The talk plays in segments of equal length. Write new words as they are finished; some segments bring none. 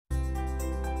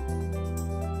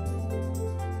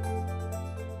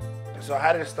So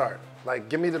how did it start? Like,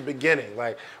 give me the beginning.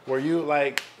 Like, were you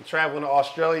like traveling to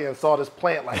Australia and saw this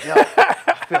plant? Like, yo,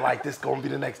 I feel like this gonna be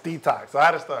the next detox. So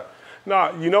how did it start?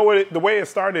 No, you know what? The way it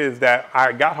started is that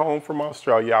I got home from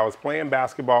Australia. I was playing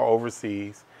basketball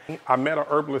overseas. I met a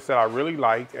herbalist that I really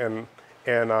liked, and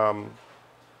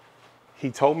he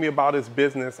told me about his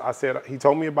business. He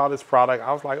told me about his product.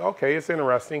 I was like, okay, it's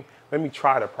interesting. Let me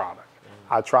try the product.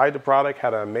 I tried the product,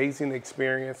 had an amazing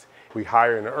experience. We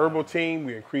hired an herbal team.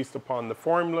 We increased upon the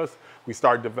formulas. We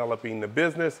started developing the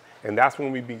business, and that's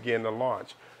when we began to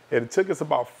launch. It took us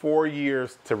about 4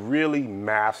 years to really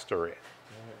master it.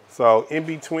 So in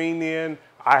between then,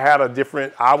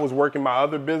 I was working my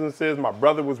other businesses. My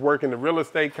brother was working the real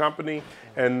estate company,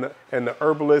 and the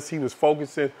herbalist, he was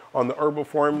focusing on the herbal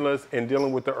formulas and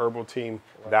dealing with the herbal team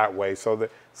that way.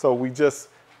 So we just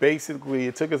basically,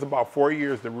 it took us about 4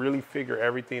 years to really figure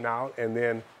everything out, and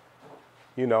then,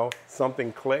 you know,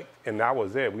 something clicked, and that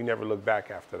was it. We never looked back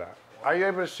after that. Are you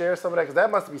able to share some of that? Because that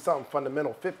must be something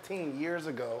fundamental. 15 years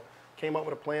ago, came up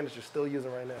with a plan that you're still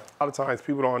using right now. A lot of times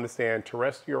people don't understand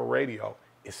terrestrial radio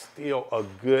is still a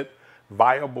good,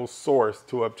 viable source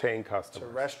to obtain customers.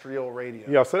 Terrestrial radio.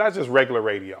 Yeah, so that's just regular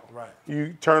radio. Right.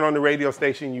 You turn on the radio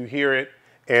station, you hear it,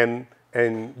 and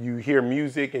you hear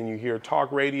music, and you hear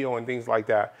talk radio and things like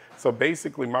that. So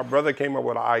basically, my brother came up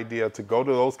with an idea to go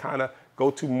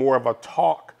to more of a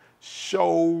talk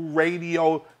show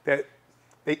radio that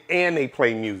they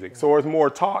play music. So it's more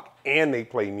talk and they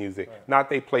play music, not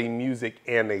they play music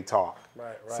and they talk.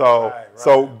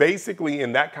 So basically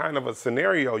in that kind of a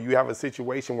scenario, you have a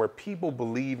situation where people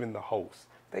believe in the host.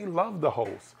 They love the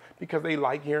host because they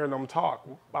like hearing them talk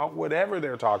about whatever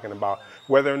they're talking about,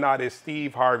 whether or not it's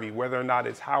Steve Harvey, whether or not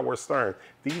it's Howard Stern.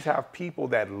 These have people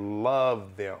that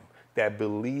love them, that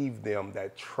believe them,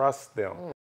 that trust them.